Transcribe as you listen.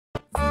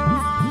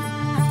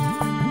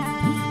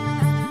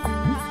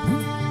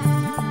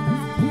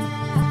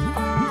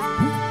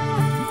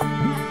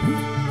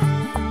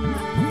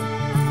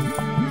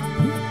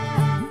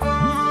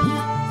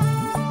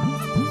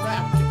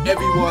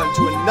everyone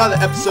to another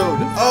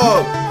episode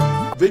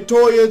of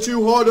Victoria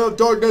to Heart of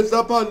Darkness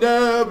upon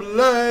them.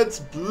 Let's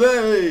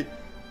play.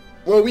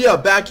 Well, we are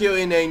back here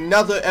in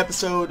another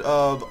episode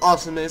of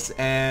Awesomeness,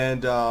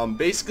 and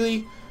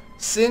basically,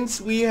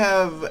 since we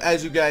have,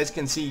 as you guys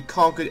can see,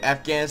 conquered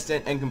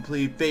Afghanistan and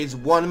completed phase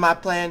 1 of my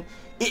plan,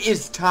 it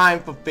is time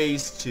for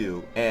phase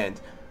 2,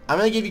 and I'm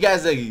gonna give you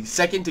guys a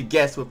second to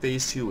guess what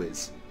phase 2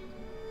 is.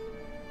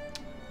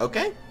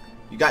 Okay?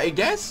 You got your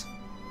guess?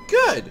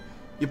 Good!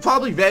 You're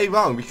probably very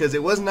wrong, because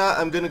it was not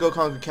I'm gonna go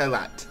conquer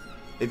Kalat.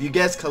 If you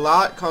guess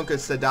Kalat, conquer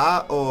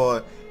Sadar,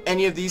 or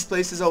any of these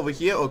places over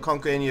here, or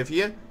conquer any of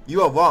here,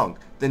 you are wrong.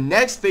 The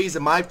next phase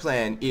of my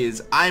plan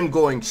is I'm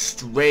going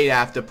straight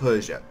after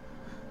Persia.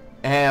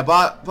 And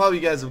probably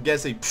you guys are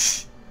guessing,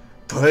 psh,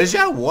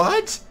 Persia?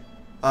 What?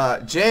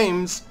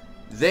 James,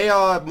 they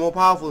are more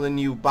powerful than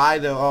you by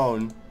their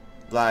own.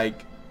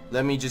 Like,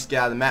 let me just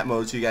get out of the map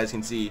mode so you guys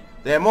can see.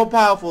 They're more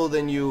powerful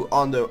than you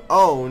on their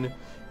own.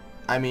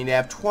 I mean, they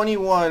have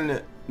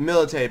 21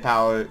 military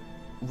power,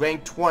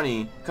 rank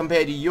 20,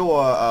 compared to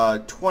your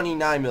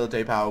 29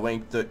 military power,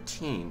 rank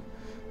 13.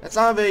 That's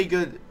not a very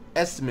good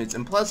estimates,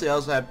 and plus they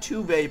also have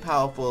two very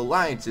powerful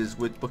alliances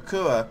with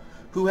Bakura,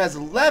 who has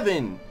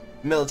 11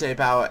 military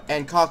power,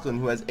 and Cochrane,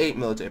 who has 8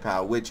 military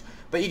power,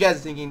 but you guys are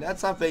thinking,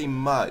 that's not very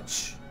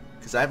much,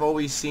 because I've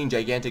always seen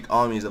gigantic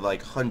armies of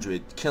like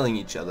 100 killing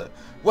each other.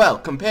 Well,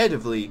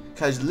 comparatively,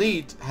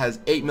 Kajlit has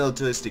 8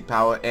 militaristic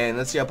power, and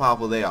let's see how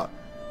powerful they are.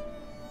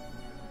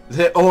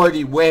 They're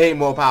already way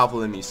more powerful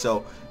than me,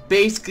 so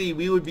basically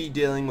we would be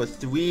dealing with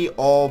 3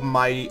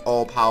 almighty,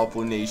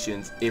 all-powerful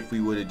nations if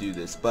we were to do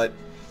this. But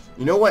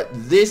you know what?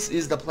 This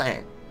is the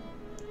plan.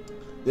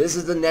 This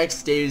is the next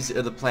stage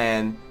of the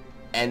plan,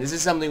 and this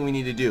is something we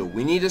need to do.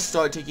 We need to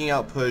start taking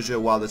out Persia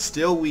while they're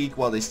still weak,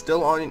 while they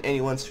still aren't in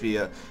anyone's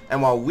sphere,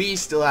 and while we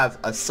still have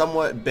a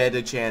somewhat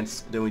better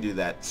chance than we do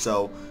that.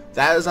 So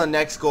that is our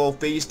next goal.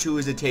 Phase 2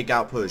 is to take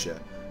out Persia.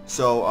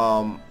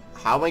 So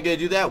how am I going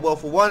to do that? Well,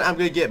 for one, I'm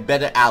going to get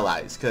better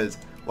allies, because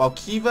while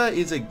Kiva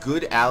is a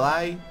good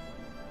ally,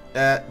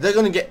 they're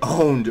going to get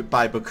owned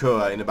by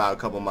Bakura in about a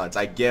couple months.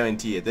 I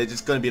guarantee it. They're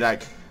just going to be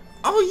like,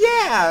 oh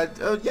yeah,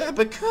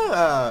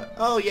 Bakura.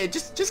 Oh yeah,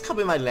 just come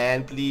in my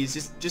land,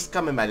 please. Just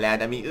come in my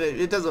land. I mean,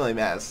 it doesn't really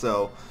matter.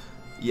 So,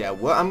 yeah,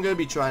 what I'm going to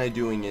be trying to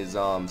doing is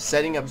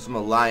setting up some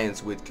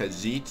alliance with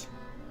Khajiit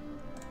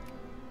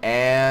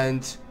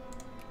and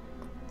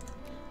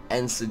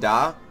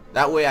Sadar.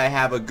 That way I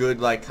have a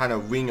good, like, kind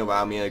of ring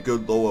around me and a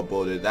good lower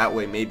border. That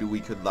way maybe we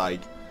could,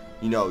 like,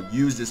 you know,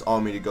 use this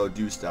army to go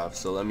do stuff.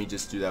 So let me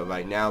just do that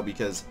right now,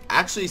 because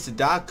actually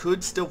Sadar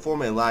could still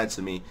form an alliance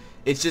with me.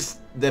 It's just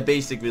they're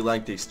basically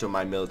linked to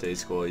my military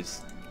score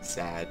is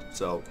sad.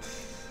 So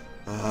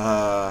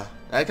that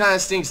kind of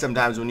stinks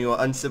sometimes when you're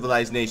an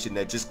uncivilized nation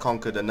that just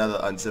conquered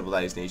another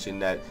uncivilized nation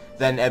that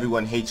then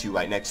everyone hates you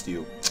right next to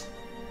you.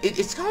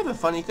 It's kind of a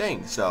funny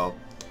thing. So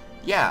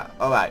yeah,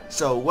 alright,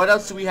 so what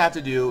else do we have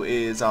to do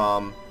is,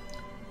 now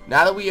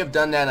that we have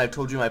done that and I've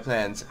told you my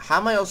plans, how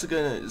am I also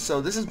gonna,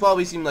 so this is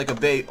probably seem like a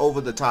very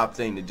over-the-top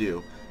thing to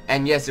do,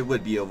 and yes, it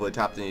would be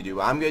over-the-top thing to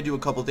do, I'm gonna do a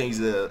couple things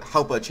to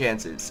help our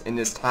chances in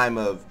this time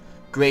of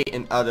great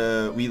and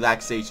utter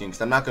relaxation,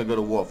 because I'm not gonna go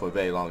to war for a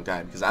very long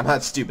time, because I'm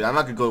not stupid. I'm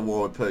not gonna go to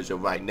war with Persia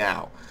right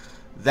now.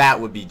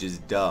 That would be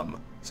just dumb.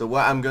 So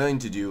what I'm going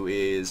to do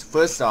is,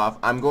 first off,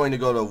 I'm going to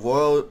go to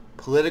world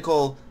politics,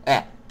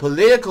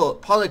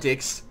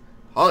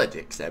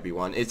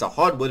 everyone, it's a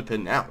hard word to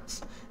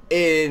pronounce,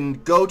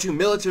 and go to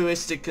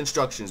militaristic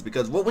constructions,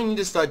 because what we need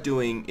to start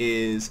doing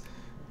is,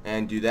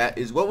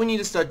 what we need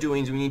to start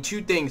doing is we need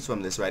 2 things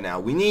from this right now.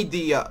 We need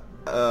the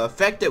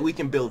effect that we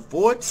can build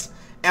forts,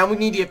 and we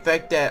need the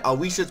effect that our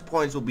research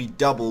points will be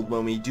doubled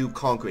when we do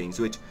conquerings,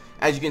 which,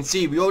 as you can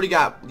see, we already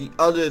got the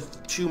other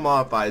 2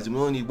 modifiers, and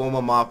we only need 1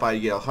 more modifier to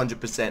get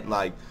 100%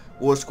 like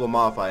war score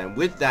modifier, and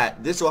with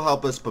that, this will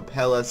help us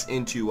propel us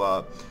into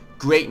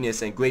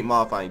greatness and great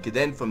modifying, because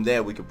then from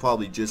there we could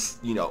probably just,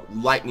 you know,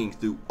 lightning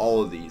through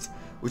all of these,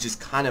 which is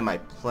kind of my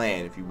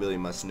plan, if you really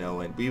must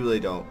know, and we really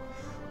don't.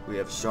 We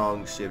have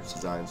strong ships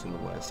designs from the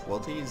west. Well,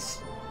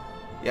 these,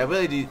 yeah,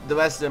 really, the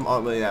rest of them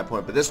aren't really that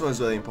important, but this one's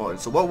really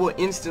important. So what we're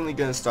instantly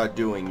going to start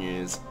doing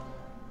is,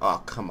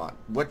 oh, come on,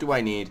 what do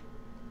I need?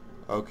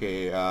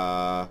 Okay,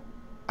 I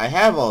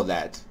have all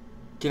that.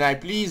 Can I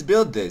please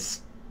build this?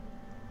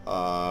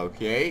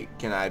 Okay,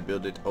 can I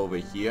build it over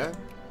here?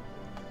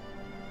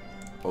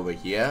 Over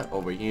here,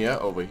 over here,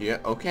 over here.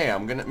 Okay,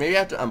 I'm gonna, maybe I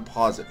have to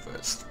unpause it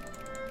first.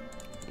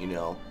 You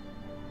know.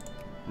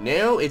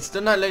 No, it's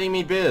still not letting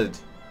me build.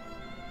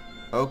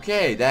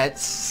 Okay,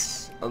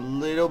 that's a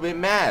little bit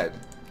mad.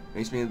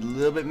 Makes me a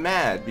little bit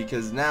mad,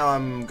 because now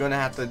I'm gonna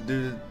have to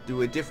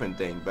do a different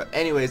thing. But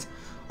anyways,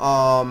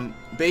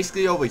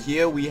 basically over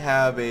here we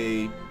have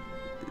the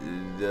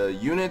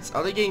units,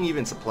 are they getting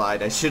even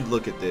supplied? I should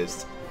look at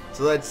this.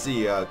 So let's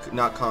see,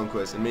 not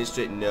conquest,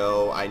 administrate,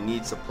 no, I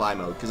need supply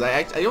mode, because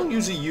I don't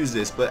usually use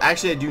this, but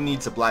actually I do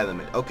need supply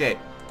limit. Okay,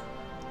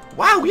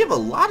 Wow, we have a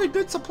lot of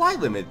good supply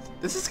limits.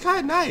 This is kind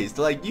of nice.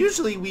 Like,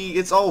 usually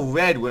it's all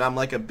red when I'm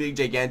like a big,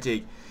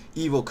 gigantic,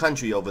 evil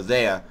country over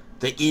there.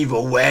 the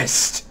evil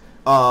West.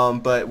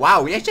 But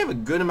wow, we actually have a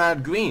good amount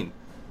of green.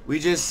 We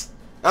just,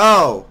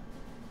 oh,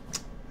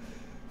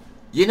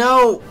 you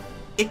know,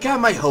 it got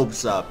my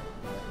hopes up.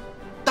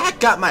 That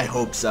got my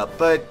hopes up,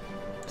 but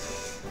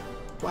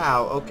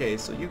wow, okay,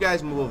 so you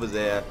guys move over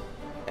there,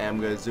 and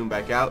I'm gonna zoom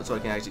back out so I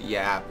can actually,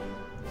 yeah,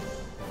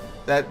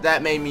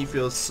 that made me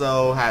feel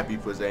so happy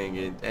for saying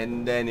it,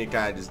 and then it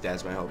kind of just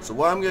dashed my hopes. So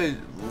what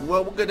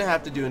we're gonna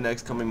have to do in the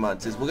next coming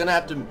months is we're gonna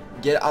have to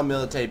get our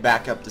military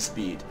back up to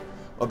speed,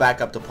 or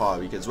back up to par,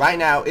 because right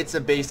now it's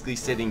a basically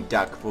sitting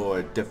duck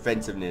for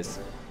defensiveness,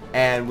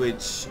 and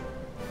which,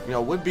 you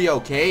know, would be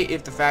okay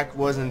if the fact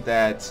wasn't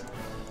that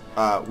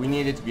we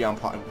needed to be on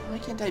par. Why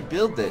can't I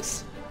build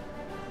this?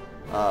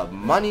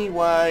 Money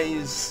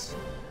wise,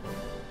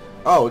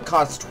 oh, it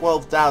costs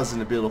 12,000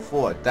 to build a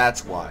fort.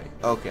 That's why.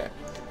 Okay.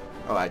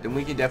 Alright, then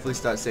we can definitely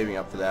start saving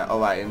up for that.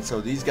 Alright, and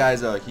so these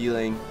guys are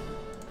healing.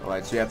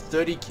 Alright, so you have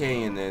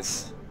 30k in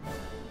this.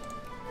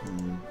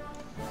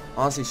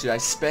 Honestly, should I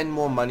spend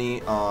more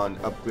money on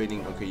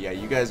upgrading? Okay, yeah,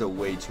 you guys are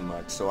way too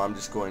much, so I'm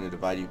just going to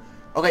divide you.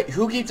 Okay,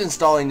 who keeps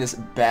installing this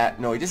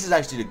no, this is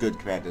actually the good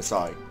commander,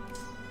 sorry.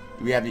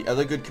 We have the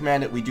other good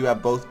commander. We do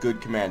have both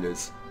good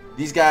commanders.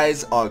 These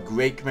guys are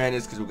great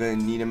commanders because we're going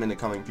to need them in the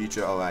coming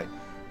future. Alright,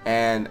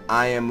 and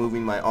I am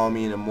moving my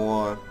army in a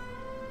more...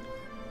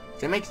 If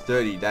they make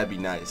 30, that'd be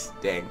nice.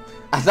 Dang.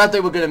 I thought they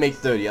were going to make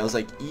 30. I was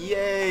like,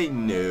 yay,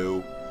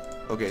 no.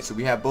 Okay, so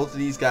we have both of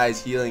these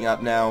guys healing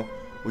up now,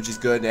 which is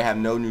good. They have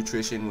no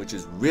nutrition, which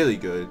is really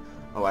good.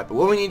 Alright, but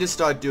what we need to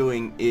start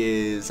doing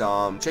is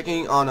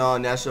checking on our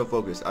national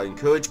focus.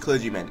 Encourage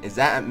clergymen. Is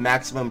that at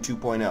maximum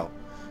 2.0?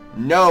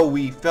 No,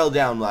 we fell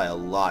down by a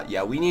lot.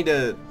 Yeah, we need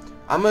to...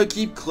 I'm going to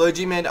keep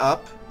clergymen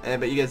up.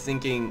 And but you guys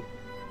thinking...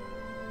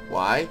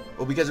 Why?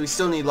 Well, because we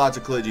still need lots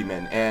of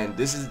clergymen, and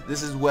this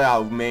is where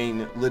our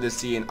main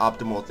literacy and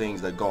optimal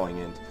things are going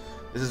in.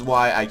 This is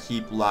why I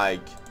keep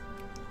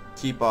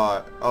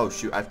our... Oh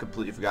shoot, I've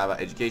completely forgot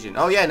about education.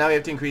 Oh yeah, now we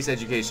have to increase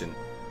education.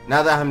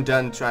 Now that I'm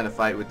done trying to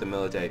fight with the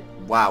military.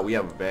 Wow, we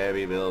have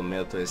very little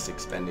militaristic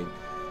spending.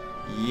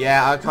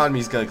 Yeah, our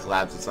economy's gonna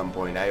collapse at some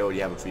point. I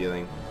already have a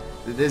feeling.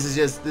 This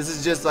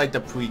is just like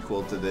the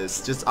prequel to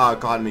this. Just our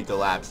economy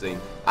collapsing.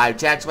 I've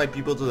taxed my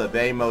people to the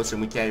very most,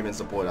 and we can't even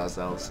support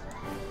ourselves.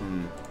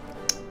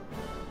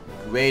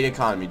 Great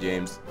economy,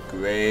 James.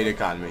 Great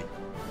economy.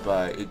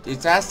 But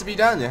it has to be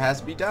done. It has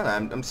to be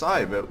done. I'm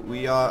sorry, but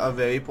we are a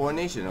very poor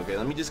nation. Okay,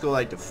 let me just go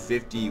like to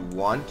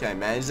 51. Can I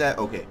manage that?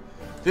 Okay.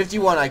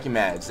 51 I can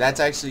manage.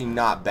 That's actually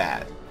not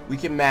bad. We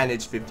can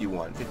manage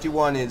 51.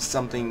 51 is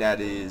something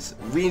that is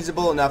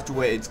reasonable enough to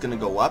where it's going to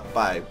go up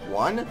by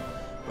 1.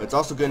 But it's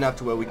also good enough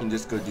to where we can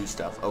just go do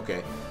stuff.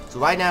 Okay. So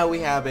right now we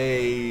have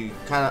a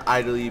kind of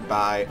idly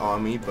by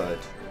army, but...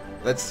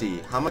 Let's see,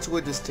 how much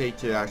would this take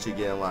to actually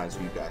get an alliance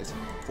with you guys?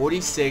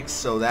 46,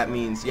 so that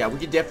means, yeah, we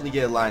could definitely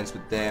get an alliance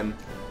with them.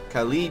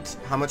 Khalid,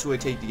 how much would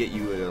it take to get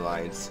you an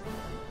alliance?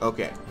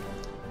 Okay,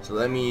 so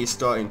let me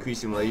start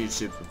increasing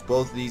relationships with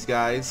both of these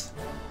guys.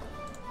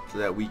 So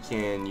that we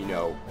can, you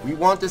know, we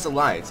want this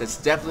alliance. That's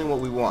definitely what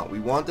we want. We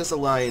want this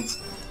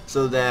alliance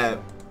so that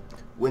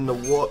when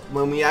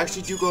we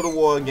actually do go to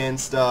war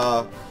against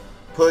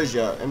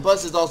Persia, and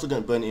plus it's also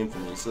going to burn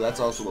infamy, so that's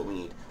also what we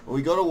need. When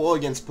we go to war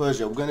against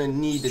Persia, we're going to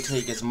need to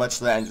take as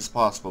much land as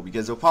possible,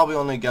 because we're probably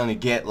only going to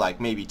get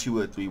like maybe 2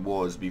 or 3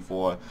 wars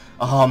before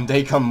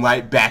they come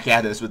right back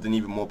at us with an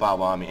even more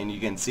powerful army. And you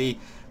can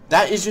see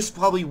that is just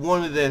probably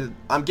one of the,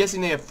 I'm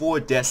guessing they have 4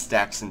 death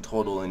stacks in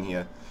total in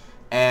here,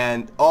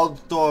 and all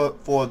 4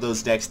 of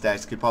those death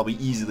stacks could probably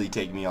easily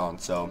take me on,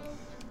 so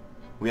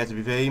we have to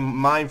be very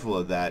mindful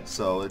of that.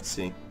 So let's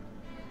see,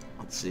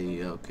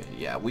 okay,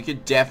 yeah, we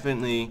could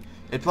definitely,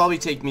 it'd probably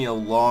take me a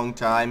long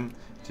time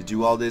to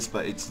do all this,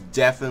 but it's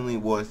definitely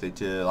worth it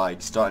to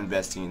like start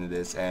investing into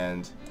this.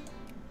 And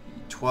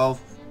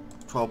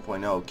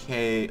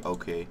 12.0,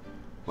 okay,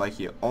 right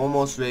here,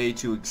 almost ready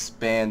to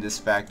expand this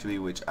factory,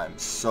 which I'm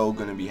so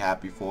gonna be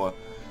happy for,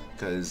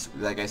 because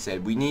like I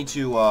said, we need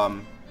to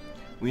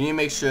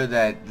make sure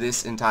that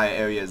this entire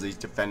area is at least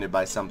defended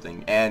by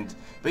something. And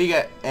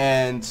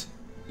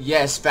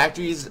yes,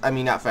 factories, I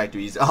mean not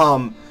factories,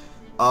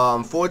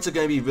 forts are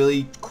going to be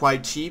really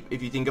quite cheap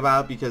if you think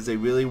about it, because they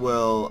really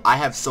will. I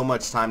have so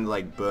much time to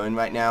like burn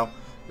right now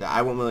that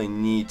I won't really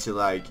need to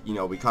like, you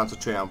know, we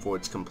concentrate on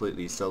forts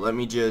completely. So let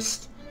me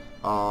just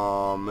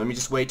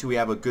wait till we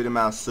have a good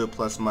amount of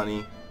surplus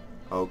money.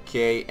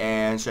 Okay,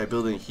 and should I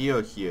build it here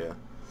or here?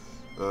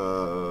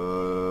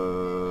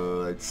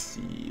 Let's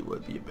see, what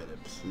would be a better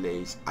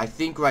place? I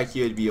think right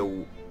here would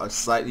be a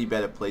slightly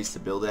better place to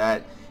build it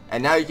at.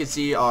 And now you can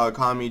see our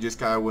economy just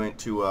kind of went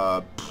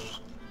to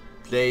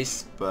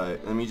place,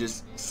 but let me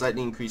just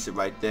slightly increase it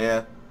right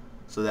there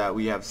so that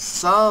we have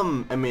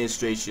some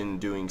administration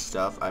doing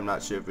stuff. I'm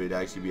not sure if it'd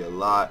actually be a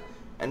lot.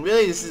 And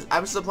really,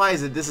 I'm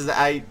surprised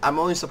that I'm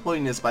only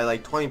supporting this by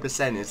like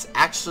 20%. It's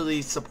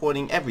actually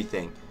supporting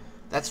everything.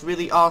 That's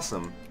really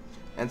awesome.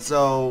 And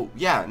so,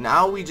 yeah,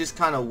 now we just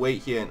kind of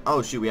wait here, and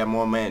oh shoot, we have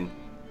more men.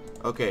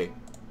 Okay,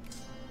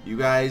 you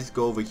guys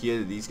go over here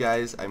to these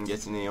guys. I'm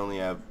guessing they only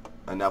have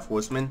enough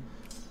horsemen.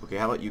 Okay,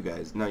 how about you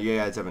guys? No, you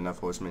guys have enough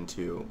horsemen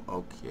too.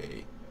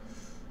 Okay.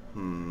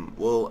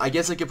 Well, I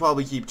guess I could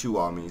probably keep 2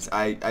 armies.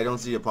 I don't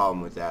see a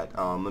problem with that.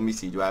 Let me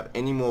see. Do I have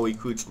any more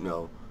recruits?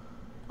 No.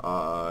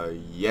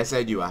 Yes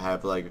I do. I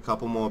have like a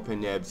couple more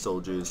Panjab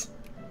soldiers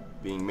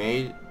being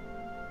made.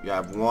 You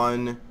have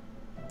 1.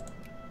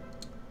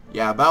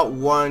 Yeah, about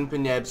 1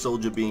 Panjab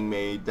soldier being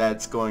made.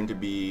 That's going to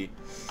be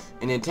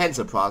an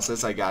intensive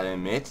process, I gotta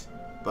admit.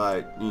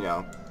 But, you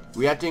know,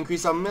 we have to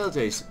increase our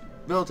military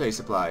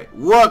supply.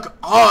 Work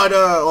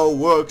harder or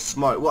work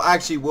smart. Well,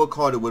 actually, work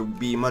harder would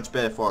be much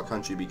better for our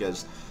country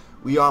because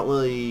we don't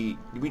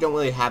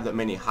really have that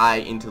many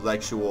high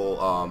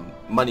intellectual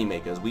money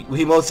makers.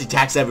 We mostly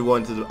tax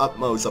everyone to the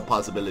utmost of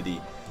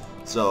possibility.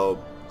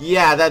 So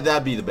yeah,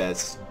 that'd be the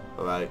best.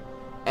 All right.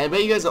 And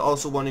but you guys are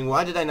also wondering,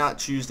 why did I not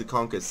choose to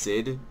conquer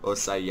Sid or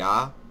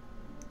Sayah,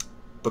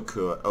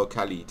 Bakur or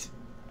Khalid?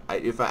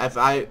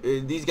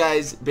 These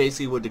guys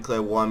basically would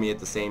declare war on me at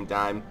the same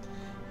time.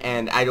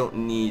 And I don't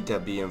need to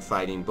be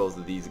fighting both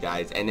of these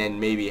guys and then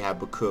maybe have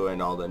Bakur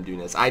and all them doing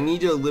this. I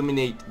need to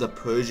eliminate the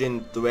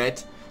Persian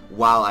threat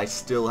while I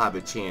still have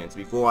a chance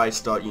before I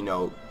start, you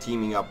know,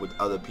 teaming up with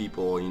other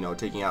people, you know,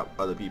 taking out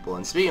other people.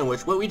 And speaking of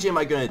which, what region am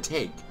I going to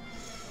take?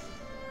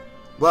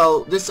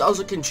 Well, this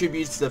also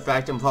contributes to the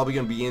fact I'm probably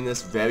going to be in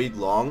this very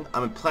long.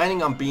 I'm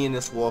planning on being in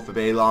this war for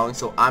very long,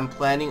 so I'm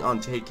planning on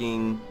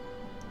taking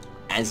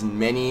as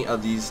many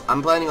of these.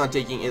 I'm planning on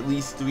taking at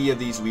least 3 of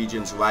these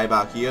regions right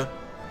about here.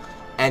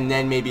 And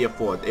then maybe a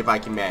 4th, if I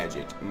can manage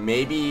it.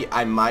 Maybe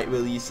I might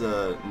release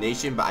a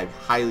nation, but I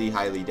highly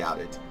doubt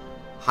it.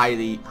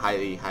 Highly doubt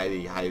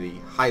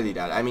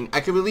it. I mean, I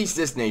could release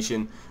this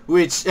nation,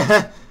 which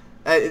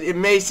it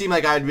may seem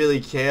like I'd really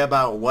care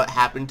about what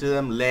happened to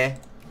them, Leh.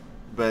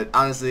 But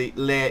honestly,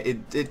 Leh,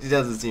 it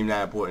doesn't seem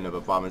that important of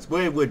a province.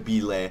 But it would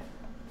be Leh.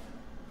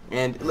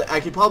 And I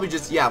could probably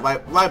just, yeah,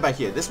 right back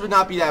here. This would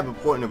not be that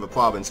important of a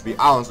province, to be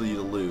honest with you,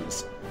 to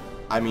lose.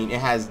 I mean, it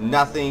has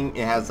nothing.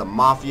 It has the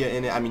mafia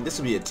in it. I mean, this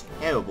would be a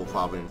terrible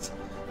province.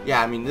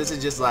 Yeah, I mean, this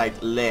is just like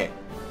Leh.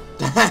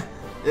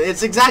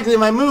 It's exactly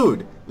my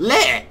mood.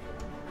 Leh.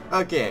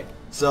 Okay,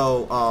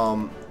 so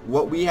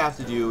what we have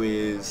to do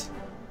is,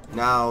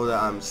 now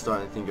that I'm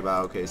starting to think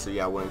about, okay, so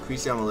yeah, we'll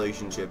increase our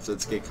relationships.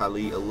 Let's get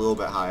Khalid a little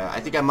bit higher. I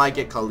think I might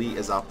get Khalid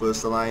as our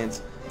first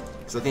alliance,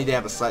 because I think they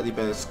have a slightly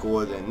better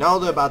score than, no,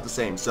 they're about the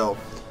same. So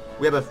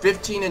we have a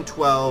 15 and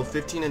 12,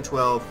 15 and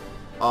 12.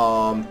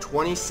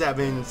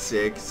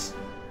 27-6.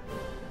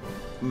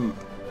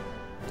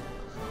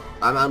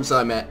 I'm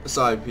sorry, Matt.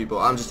 Sorry, people.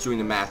 I'm just doing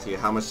the math here.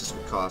 How much this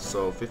would cost?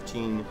 So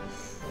 15.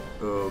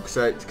 Oh,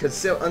 sorry.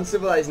 Because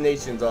uncivilized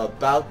nations are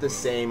about the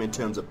same in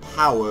terms of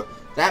power.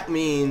 That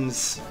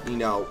means, you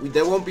know,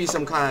 there won't be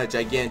some kind of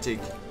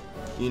gigantic,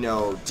 you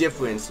know,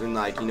 difference in,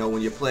 like, you know,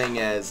 when you're playing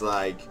as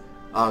like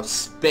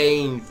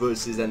Spain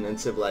versus an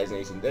uncivilized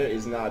nation. There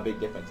is not a big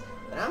difference.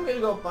 And I'm gonna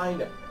go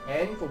find a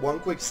pen for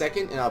 1 quick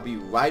second, and I'll be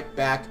right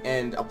back.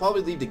 And I'll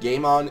probably leave the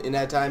game on in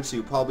that time, so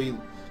you'll probably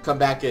come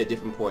back at a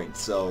different point.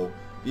 So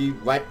be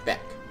right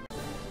back.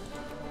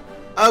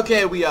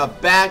 Okay, we are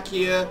back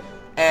here,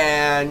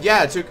 and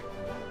yeah, it took.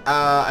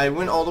 I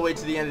went all the way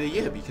to the end of the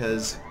year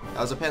because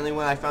that was apparently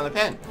when I found a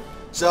pen.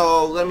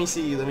 So let me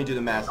see. Let me do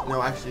the math.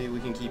 No, actually, we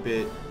can keep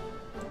it.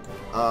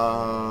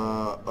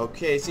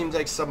 Okay, seems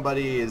like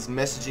somebody is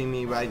messaging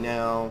me right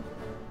now.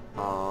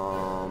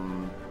 Oh,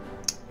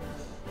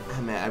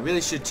 man, I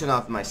really should turn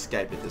off my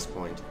Skype at this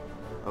point.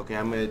 Okay,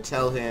 I'm gonna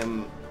tell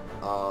him,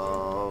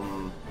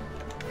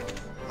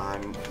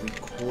 I'm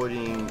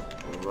recording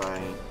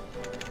right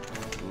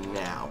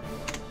now.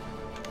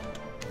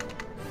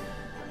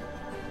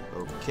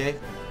 Okay.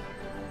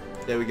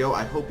 There we go.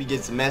 I hope he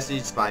gets a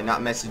message by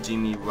not messaging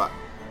me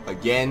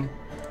again,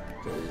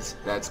 because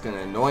that's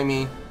gonna annoy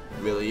me. It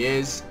really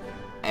is.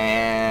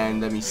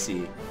 And let me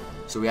see.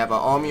 So we have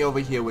our army over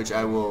here, which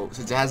I will,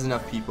 since it has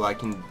enough people, I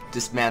can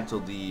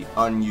dismantle the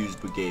unused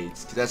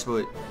brigades. Because that's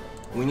what,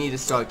 we need to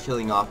start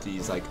killing off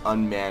these, like,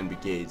 unmanned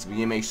brigades. We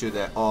need to make sure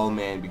that all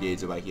manned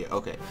brigades are right here.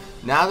 Okay,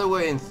 now that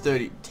we're in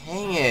 30,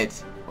 dang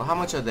it. Well, how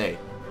much are they?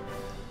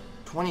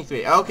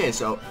 23. Okay,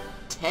 so,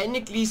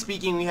 technically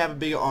speaking, we have a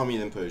bigger army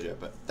than Persia.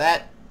 But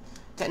that,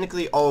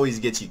 technically, always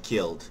gets you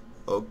killed.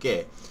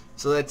 Okay,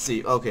 so let's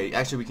see. Okay,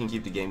 actually, we can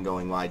keep the game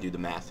going while I do the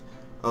math.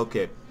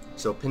 Okay,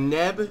 so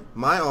Panjab,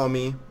 my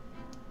army,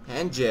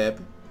 Panjab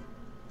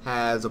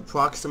has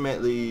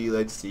approximately,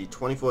 let's see,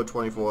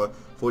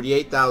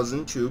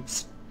 48,000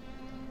 troops.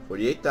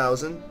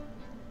 48,000.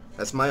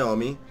 That's my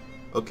army.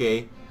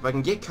 Okay, if I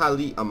can get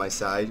Khalid on my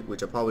side,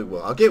 which I probably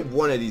will. I'll get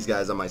one of these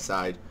guys on my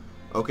side.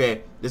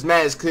 Okay, this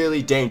man is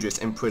clearly dangerous.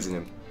 Imprison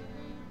him.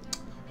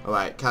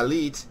 Alright,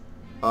 Khalid,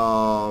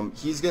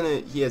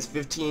 he has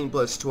 15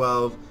 plus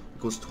 12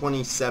 equals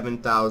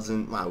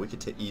 27,000. Wow, we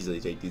could easily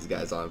take these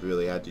guys on if we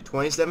really had to.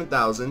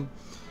 27,000.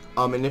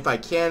 And if I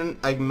can,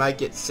 I might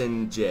get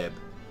Sinjab.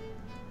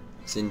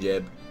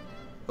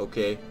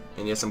 Okay.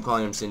 And yes, I'm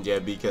calling him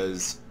Sinjab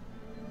because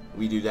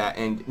we do that.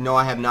 And no,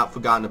 I have not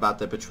forgotten about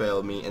the betrayal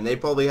of me. And they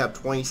probably have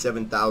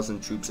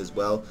 27,000 troops as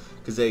well,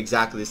 because they're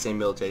exactly the same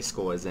military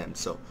score as them.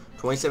 So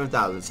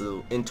 27,000.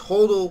 So in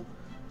total,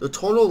 the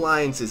total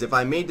alliances, if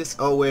I made this,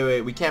 oh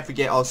wait, we can't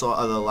forget also our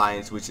other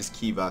alliance, which is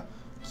Kiva.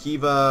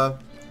 Kiva,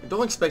 I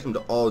don't expect them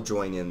to all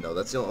join in though.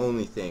 That's the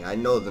only thing. I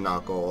know they're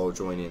not going to all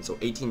join in. So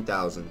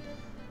 18,000.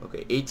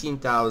 Okay,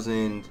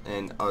 18,000,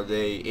 and are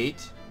they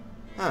 8?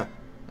 Huh.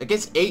 I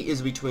guess 8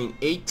 is between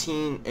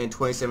 18 and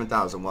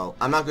 27,000. Well,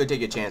 I'm not going to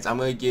take a chance. I'm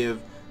going to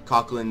give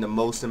Cochran the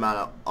most amount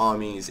of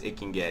armies it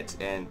can get.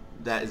 And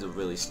that is a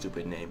really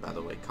stupid name, by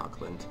the way,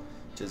 Cochran.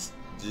 Just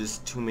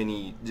too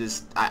many,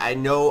 I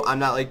know I'm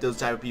not like those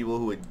type of people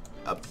who would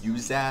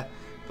abuse that,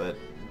 but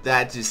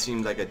that just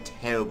seems like a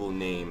terrible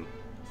name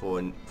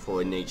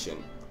for a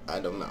nation. I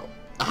don't know.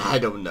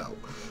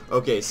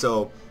 Okay,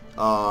 so,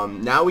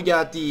 now we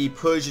got the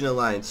Persian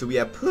alliance. So we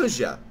have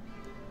Persia,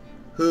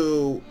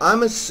 who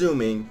I'm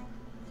assuming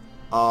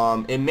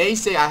it may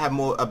say I have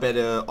a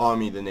better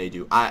army than they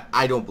do.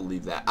 I don't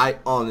believe that. I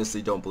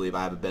honestly don't believe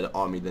I have a better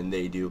army than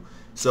they do.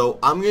 So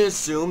I'm gonna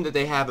assume that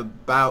they have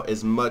about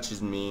as much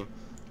as me.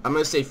 I'm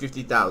gonna say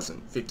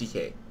 50,000,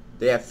 50k.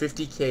 They have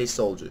 50k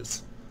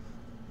soldiers.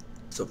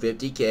 So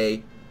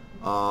 50k.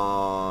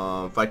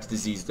 Fight the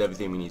disease,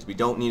 everything we need. We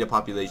don't need a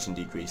population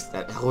decrease.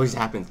 That always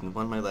happens in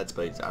one of my Let's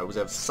Plays. I always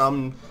have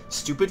some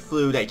stupid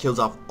flu that kills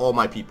off all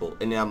my people,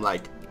 and then I'm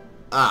like,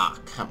 ah,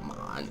 come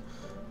on.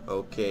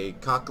 Okay,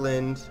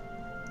 Cochland.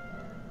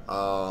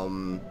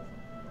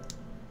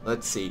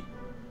 Let's see.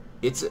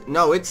 It's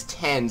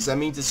 10, so that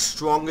means it's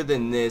stronger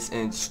than this,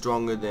 and it's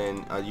stronger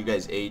than you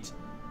guys 8.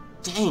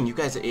 Dang, you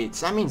guys are 8.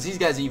 So that means these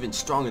guys are even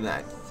stronger than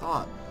I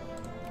thought.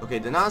 Okay,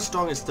 they're not as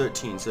strong as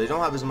 13, so they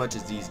don't have as much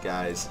as these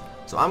guys.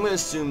 So I'm gonna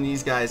assume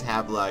these guys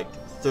have like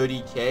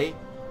 30k.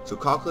 So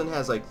Cochran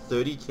has like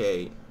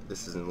 30k.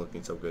 This isn't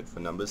looking so good for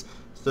numbers.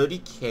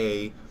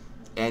 30k,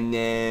 and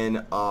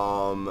then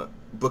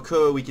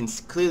Bakura, we can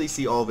clearly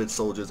see all of its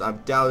soldiers. I'm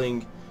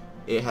doubting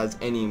it has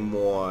any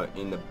more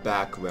in the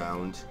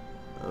background.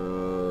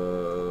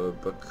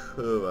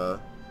 Bakura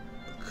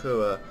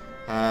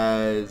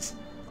has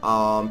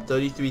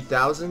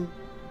 33,000.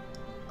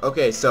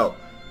 Okay, so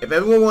if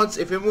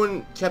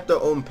everyone kept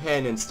their own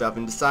pen and stuff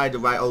and decided to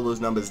write all those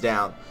numbers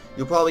down,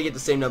 you'll probably get the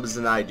same numbers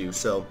than I do.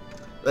 So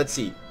let's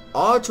see.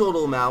 Our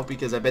total amount,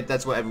 because I bet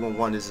that's what everyone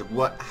wants, is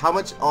how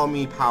much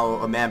army power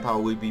or manpower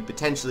would we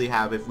potentially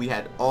have if we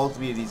had all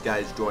 3 of these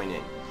guys join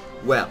in.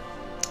 Well,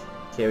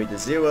 carry the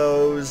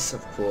zeros,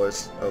 of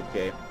course.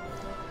 Okay.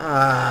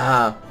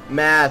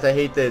 Math, I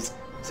hate this.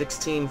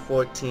 16,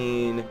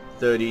 14,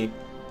 30,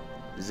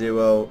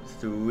 0,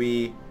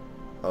 3,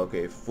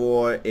 okay,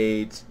 4,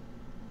 8,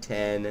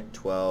 10,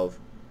 12.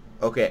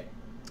 Okay.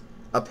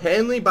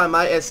 Apparently, by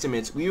my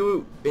estimates, we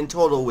were in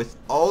total with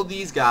all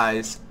these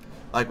guys,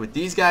 like with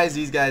these guys,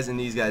 and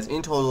these guys,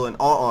 in total in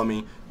our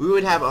army, we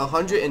would have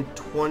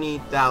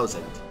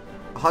 120,000.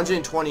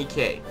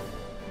 120k.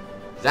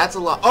 That's a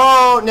lot.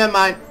 Oh, never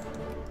mind.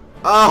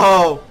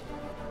 Oh,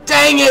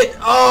 dang it.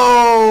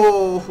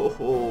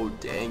 Oh,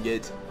 dang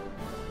it.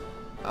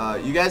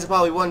 You guys are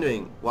probably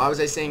wondering, why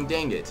was I saying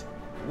dang it?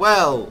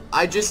 Well,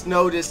 I just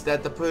noticed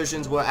that the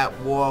Persians were at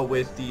war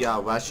with the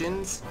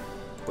Russians.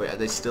 Wait, are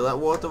they still at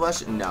war with the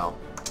Russians? No.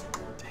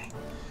 Dang.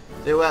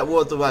 They were at war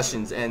with the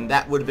Russians, and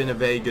that would have been a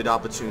very good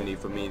opportunity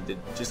for me to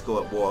just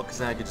go at war, because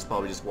then I could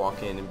probably just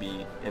walk in and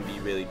be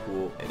really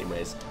cool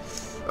anyways.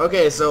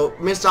 Okay, so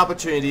missed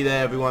opportunity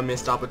there, everyone.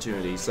 Missed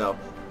opportunity. So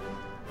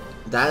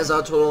that is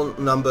our total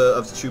number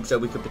of troops that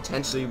we could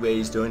potentially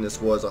raise during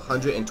this war, is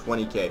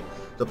 120k.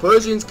 The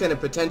Persians can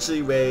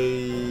potentially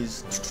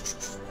raise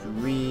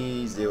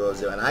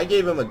 300, and I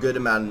gave them a good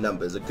amount of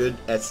numbers, a good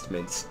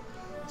estimates.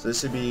 So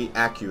this should be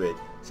accurate.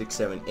 6,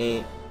 7,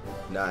 8,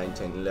 9,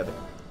 10, 11.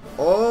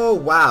 Oh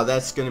wow,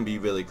 that's gonna be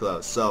really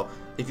close. So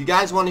if you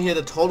guys want to hear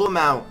the total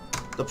amount,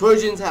 the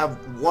Persians have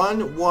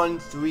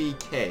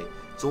 113k.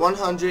 So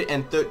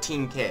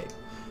 113k.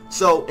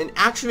 So in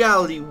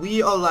actuality,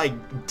 we are like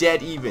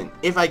dead even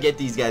if I get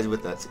these guys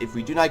with us. If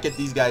we do not get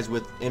these guys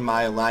in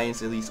my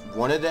alliance, at least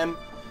one of them,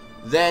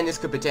 then this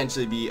could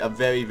potentially be a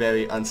very,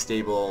 very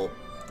unstable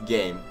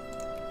game,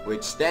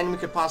 which then we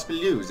could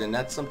possibly lose, and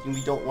that's something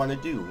we don't want to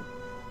do.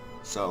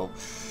 So,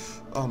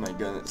 oh my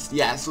goodness.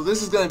 Yeah, so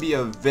this is going to be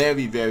a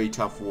very, very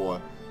tough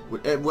war.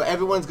 What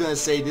everyone's going to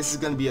say, this is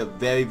going to be a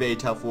very, very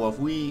tough war.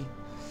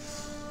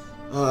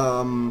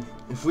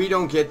 If we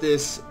don't get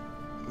this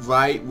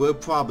right, we're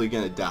probably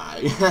going to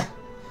die.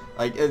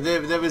 Like,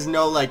 there is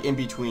no, like, in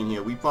between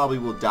here. We probably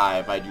will die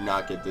if I do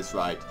not get this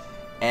right.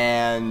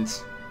 And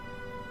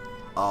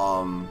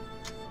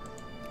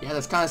yeah,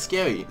 that's kind of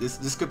scary.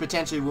 This could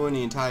potentially ruin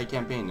the entire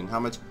campaign. And how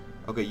much?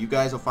 Okay, you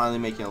guys are finally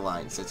making an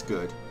alliance. That's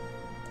good.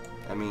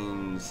 That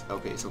means,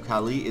 okay, so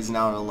Kali is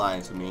now in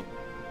alliance with me.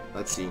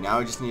 Let's see. Now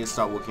we just need to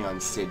start working on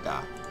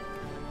Siddha,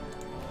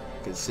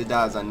 because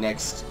Siddha is our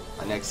next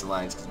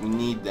alliance, because we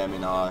need them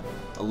in our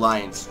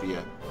alliance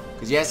sphere.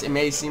 Because yes, it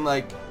may seem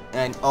like,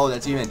 and oh,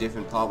 that's even a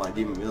different problem. I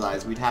didn't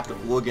realize we'd have to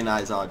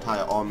organize our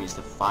entire armies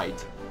to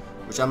fight,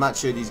 which I'm not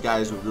sure these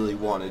guys would really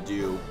want to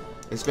do.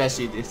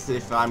 especially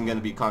if I'm gonna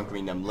be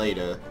conquering them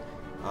later.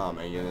 Oh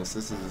my goodness,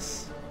 this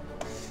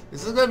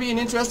is gonna be an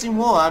interesting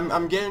war.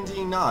 I'm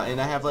guaranteeing not. And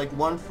I have like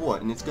one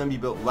fort, and it's gonna be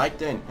built right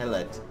there in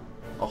Helet,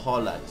 or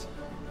Holet,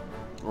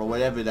 or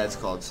whatever that's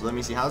called. So let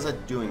me see. How's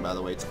that doing, by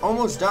the way? It's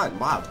almost done.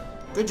 Wow.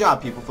 Good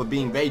job, people, for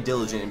being very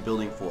diligent in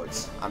building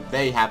forts. I'm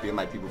very happy with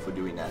my people for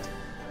doing that.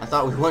 I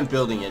thought we weren't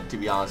building it, to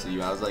be honest with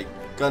you. I was like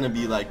gonna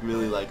be like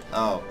really like,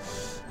 oh,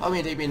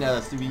 gonna take me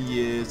another 3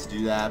 years to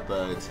do that,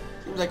 but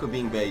seems like we're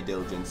being very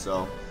diligent.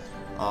 So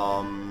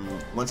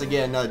once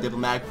again, another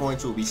diplomatic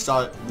point. So we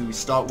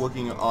start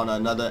working on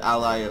another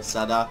ally of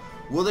Sada.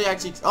 Will they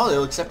actually? Oh,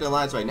 they'll accept an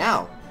alliance right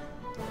now.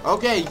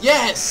 Okay,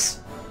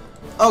 yes.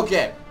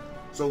 Okay,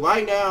 so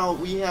right now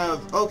we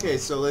have. Okay,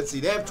 so let's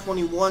see. They have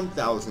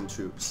 21,000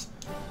 troops.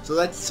 So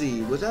let's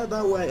see. Was that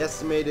about what I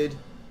estimated?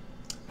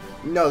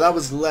 No, that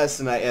was less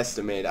than I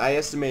estimated. I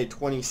estimated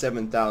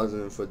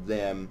 27,000 for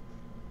them.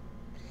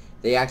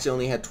 They actually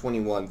only had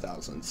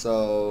 21,000.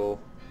 So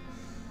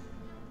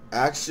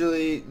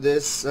actually,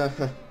 this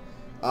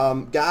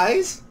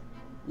guys,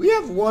 we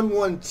have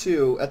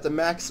 112 at the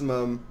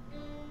maximum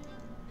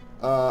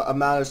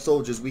amount of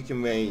soldiers we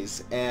can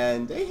raise,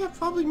 and they have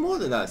probably more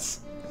than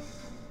us.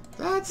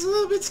 That's a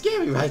little bit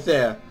scary right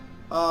there.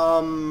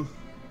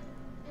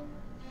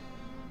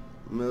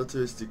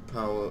 Militaristic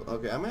power.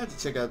 Okay, I'm gonna have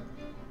to check out.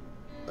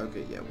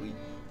 Okay, yeah,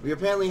 we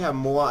apparently have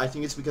more. I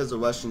think it's because the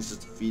Russians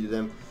just defeated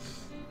them.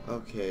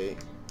 Okay,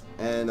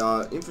 and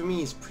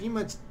infamy is pretty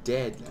much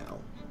dead now.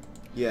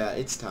 Yeah,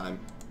 it's time.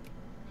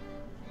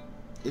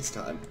 It's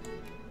time.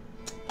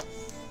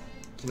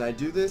 Can I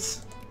do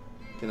this?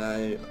 Can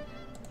I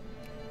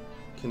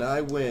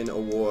win a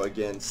war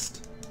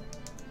against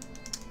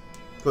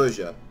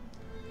Persia?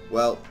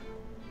 Well,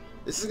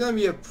 this is gonna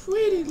be a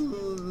pretty.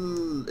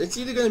 It's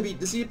either gonna be,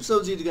 this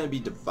episode's either gonna be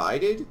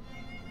divided,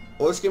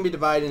 or it's gonna be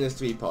divided into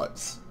 3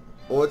 parts,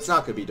 or it's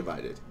not gonna be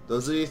divided.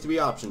 Those are the 3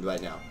 options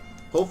right now.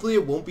 Hopefully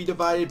it won't be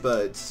divided,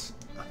 but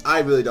I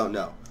really don't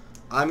know.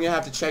 I'm gonna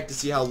have to check to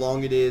see how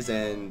long it is.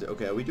 And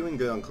okay, are we doing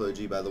good on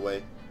clergy, by the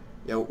way?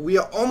 Yeah, we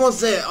are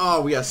almost there.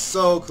 Oh, we are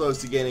so close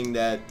to getting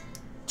that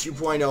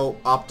 2.0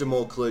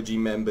 optimal clergy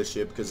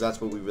membership, because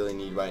that's what we really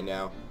need right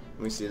now.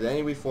 Let me see. Are there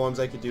any reforms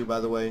I could do, by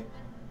the way?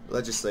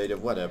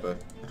 Legislative, whatever.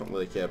 I don't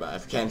really care about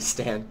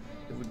Afghanistan.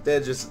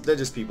 They're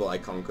just people I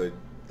conquered.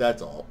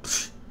 That's all.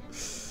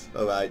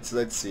 Alright, so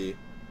let's see.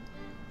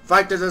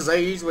 Fight the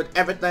disease with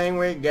everything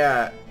we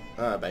got.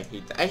 Oh, I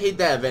hate that. I hate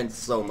that event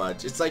so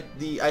much. It's like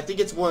I think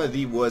it's one of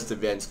the worst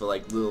events for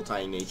like little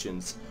tiny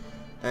nations.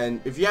 And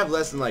if you have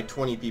less than like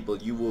 20 people,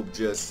 you will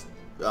just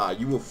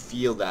you will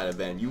feel that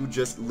event. You will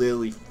just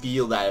literally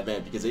feel that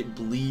event, because it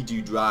bleeds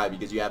you dry,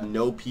 because you have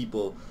no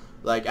people.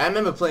 Like, I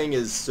remember playing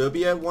as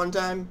Serbia one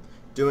time,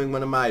 doing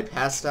one of my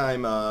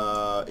pastime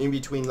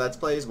in-between Let's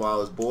Plays while I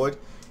was bored.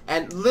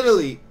 And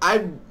literally,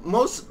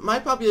 my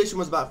population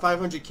was about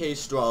 500k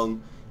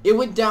strong. It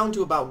went down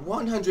to about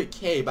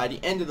 100k by the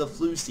end of the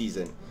flu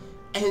season.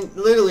 And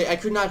literally, I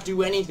could not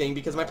do anything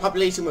because my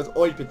population was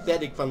already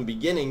pathetic from the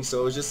beginning,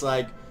 so it was just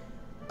like,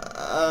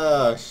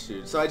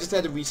 shoot. So I just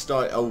had to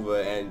restart over,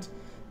 and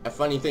a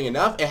funny thing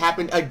enough, it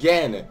happened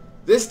again.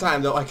 This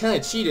time, though, I kind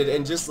of cheated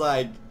and just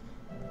like,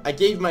 I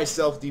gave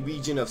myself the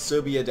region of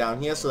Serbia down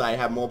here so that I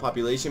have more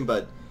population,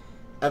 but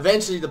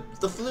eventually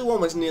the flu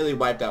almost nearly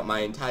wiped out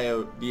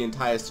the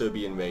entire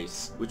Serbian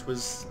race, which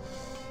was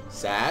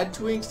sad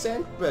to an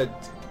extent,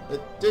 but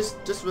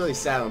just really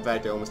sad. In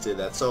fact, I almost did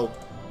that. So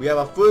we have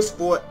our first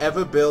fort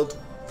ever built.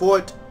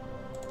 Fort.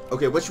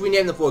 Okay, what should we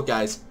name the fort,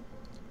 guys?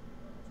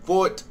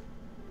 Fort.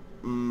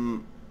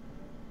 Not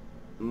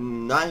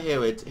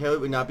Harriet.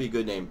 Harriet would not be a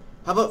good name.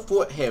 How about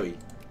Fort Harry?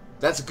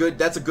 That's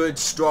a good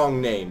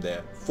strong name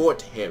there.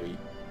 Fort Harry.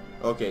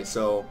 Okay,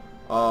 so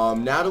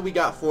now that we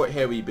got Fort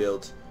Harry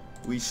built,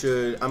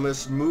 I'm gonna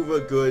move a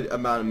good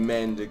amount of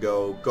men to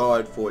go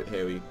guard Fort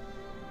Harry.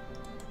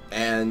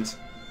 And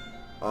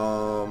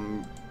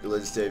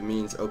legislative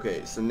means,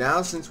 okay, so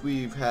now since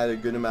we've had a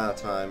good amount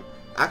of time,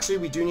 actually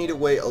we do need to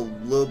wait a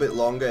little bit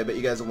longer. I bet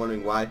you guys are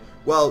wondering why.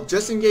 Well,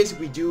 just in case if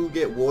we do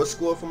get war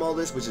score from all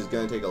this, which is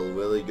gonna take a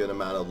really good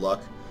amount of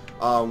luck,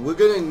 we're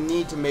gonna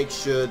need to make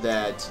sure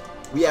that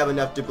we have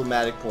enough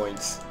diplomatic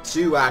points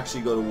to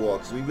actually go to war,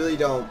 because we really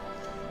don't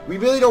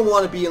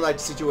want to be in like a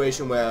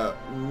situation where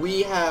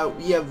we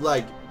have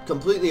like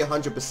completely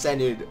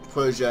 100%ed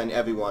Persia and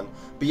everyone,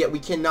 but yet we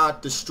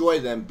cannot destroy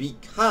them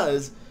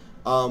because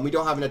we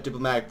don't have enough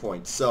diplomatic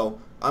points. So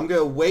I'm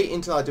gonna wait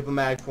until our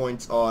diplomatic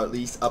points are at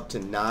least up to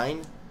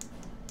 9,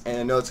 and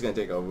I know it's gonna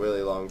take a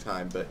really long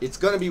time, but it's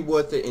gonna be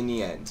worth it in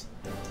the end.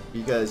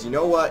 Because you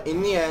know what,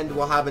 in the end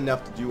we'll have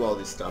enough to do all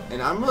this stuff,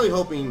 and I'm really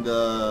hoping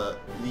the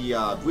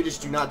British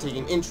do not take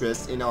an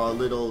interest in our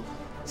little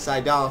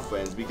Saidal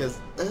friends,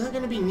 because they're not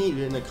going to be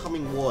needed in the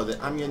coming war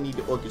that I'm going to need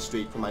to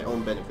orchestrate for my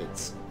own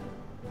benefits.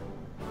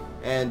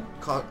 And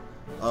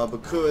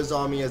Bakura's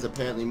army has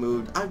apparently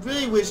moved. I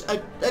really wish,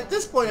 at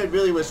this point I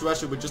really wish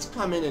Russia would just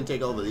come in and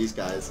take over these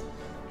guys.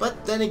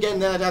 But then again,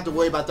 then I'd have to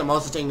worry about them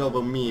also taking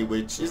over me,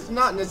 which is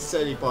not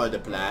necessarily part of the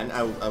plan.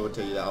 I will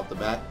tell you that off the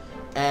bat.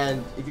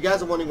 And if you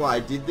guys are wondering why I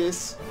did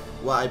this,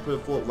 why I put a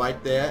fort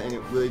right there, and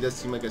it really does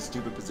seem like a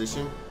stupid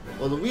position,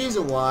 well, the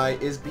reason why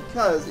is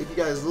because if you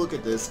guys look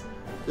at this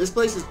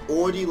place is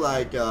already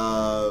like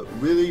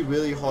really,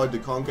 really hard to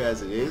conquer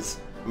as it is.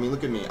 I mean,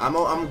 look at me.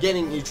 I'm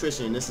getting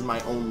nutrition, and this is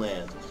my own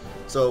land.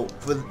 So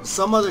for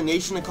some other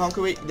nation to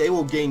conquer it, they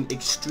will gain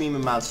extreme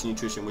amounts of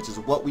nutrition, which is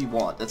what we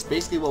want. That's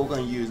basically what we're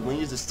going to use. We're going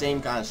to use the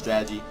same kind of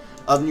strategy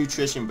of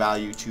nutrition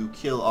value to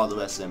kill all the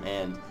rest of them.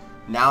 And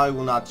now I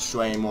will not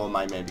destroy any more of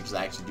my men because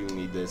I actually do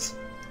need this.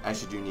 I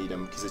actually do need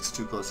them because it's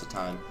too close to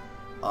time.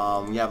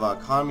 We have our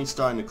economy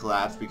starting to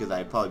collapse because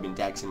I've probably been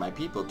taxing my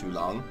people too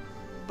long.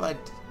 But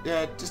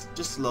yeah,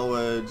 just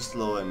lower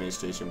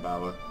administration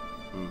power.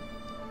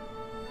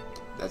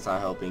 That's not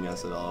helping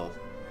us at all.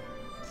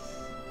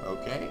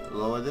 Okay,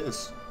 lower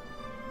this.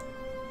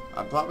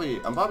 I'm probably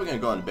gonna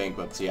go into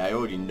bankruptcy. I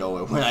already know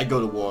it when I go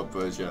to war with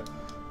Persia,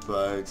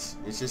 but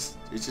it's just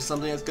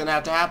something that's gonna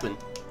have to happen.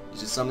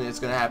 It's just something that's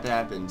gonna have to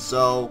happen.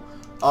 So,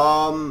 we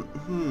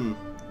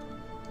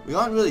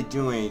aren't really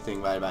doing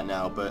anything right about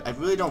now, but I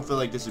really don't feel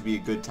like this would be a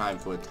good time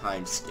for a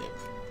time skip.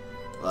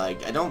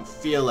 Like, I don't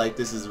feel like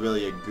this is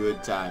really a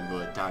good time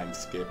for a time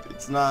skip.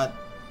 It's not.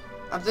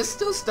 There's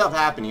still stuff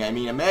happening. I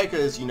mean, America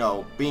is, you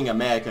know, being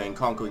America and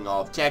conquering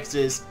all of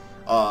Texas.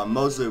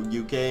 Most of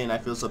UK, and I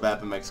feel so bad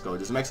for Mexico.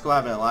 Does Mexico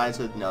have an alliance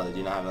with? No, they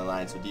do not have an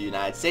alliance with the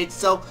United States,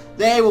 so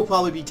they will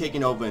probably be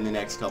taken over in the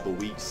next couple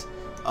weeks.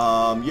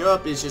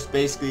 Europe is just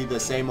basically the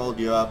same old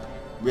Europe.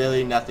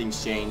 Really,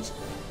 nothing's changed.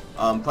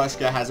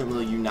 Prussia hasn't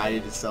really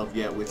united itself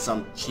yet with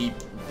some cheap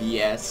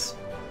BS,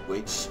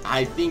 which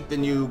I think the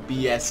new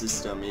BS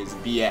system is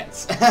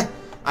BS.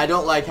 I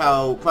don't like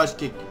how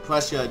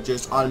Prussia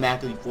just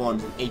automatically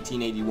forms in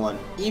 1881,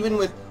 even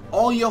with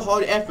all your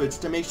hard efforts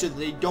to make sure that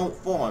they don't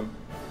form.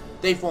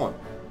 They form.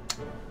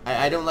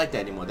 I don't like that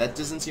anymore. That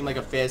doesn't seem like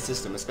a fair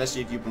system,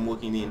 especially if you've been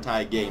working the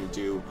entire game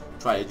to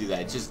try to do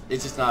that.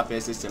 It's just not a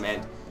fair system.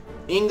 And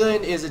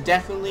England is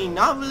definitely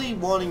not really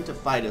wanting to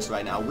fight us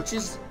right now, which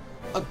is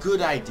a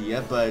good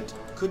idea, but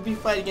could we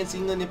fight against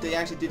England if they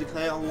actually did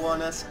declare war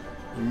on us?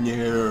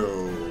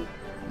 No.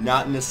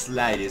 Not in the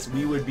slightest.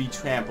 We would be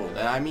trampled.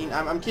 And I mean,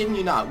 I'm kidding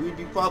you not. We'd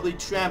be probably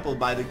trampled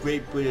by the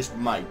Great British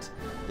Might.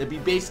 There'd be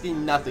basically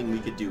nothing we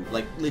could do.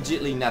 Like,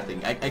 legitimately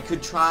nothing. I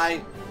could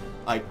try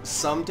like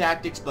some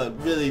tactics, but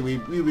really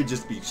we would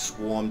just be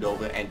swarmed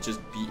over and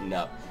just beaten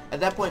up. At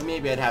that point,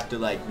 maybe I'd have to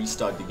like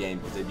restart the game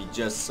because it'd be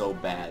just so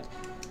bad.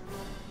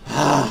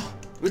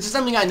 Which is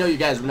something I know you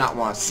guys would not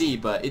want to see,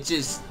 but it's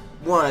just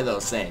one of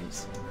those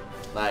things.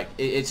 Like,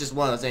 it's just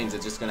one of those things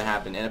that's just gonna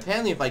happen. And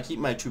apparently if I keep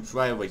my troops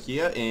right over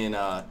here in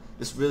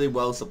this really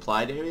well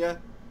supplied area,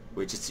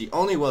 which is the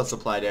only well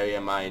supplied area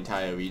in my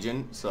entire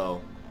region,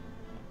 so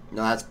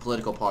no, that's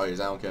political parties,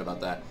 I don't care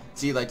about that.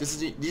 See, like,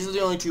 these are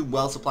the only two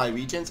well-supplied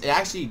regions. It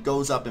actually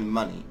goes up in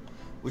money,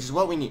 which is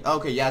what we need.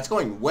 Okay, yeah, it's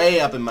going way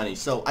up in money.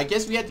 So I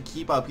guess we have to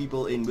keep our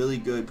people in really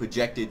good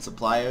projected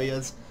supply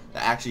areas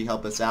that actually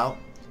help us out.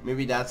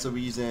 Maybe that's the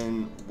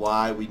reason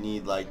why we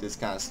need, like, this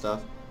kind of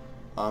stuff.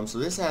 So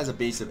this has a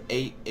base of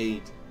 8,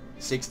 8,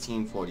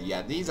 16, 40.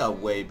 Yeah, these are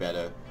way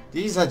better.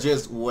 These are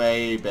just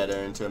way better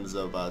in terms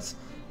of us.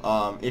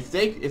 If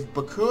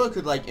Bakura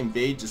could, like,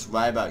 invade just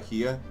right about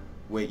here.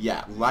 Wait,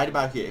 yeah, right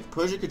about here. If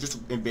Persia could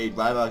just invade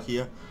right about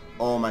here,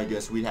 oh my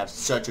goodness, we'd have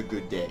such a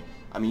good day.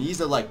 I mean,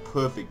 these are like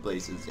perfect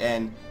places.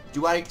 And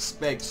do I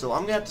expect, so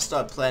I'm gonna have to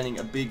start planning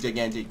a big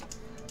gigantic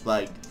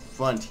like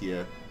front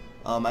here.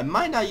 I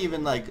might not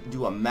even like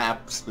do a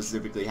map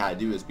specifically how to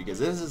do this, because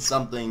this is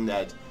something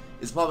that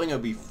is probably gonna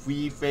be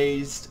free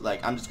phased.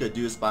 Like, I'm just gonna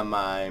do this by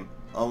my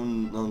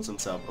own lonesome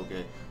self.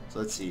 Okay, so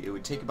let's see, it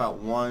would take about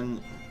one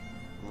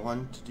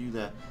to do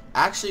that.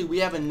 Actually, we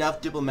have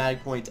enough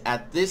diplomatic points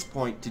at this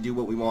point to do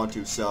what we want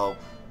to, so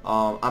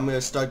I'm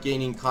gonna start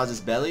gaining casus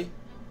belli.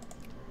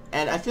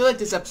 And I feel like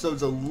this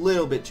episode's a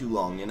little bit too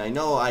long, and I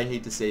know I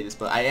hate to say this,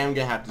 but I am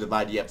gonna have to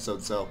divide the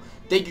episode. So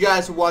thank you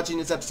guys for watching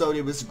this episode.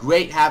 It was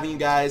great having you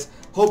guys.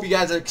 Hope you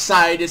guys are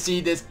excited to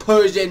see this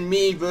Persian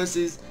me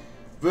versus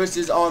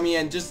army,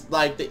 and just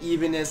like the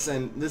evenness.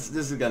 And this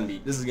is gonna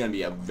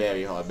be a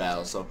very hard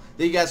battle. So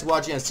thank you guys for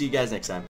watching. I'll see you guys next time.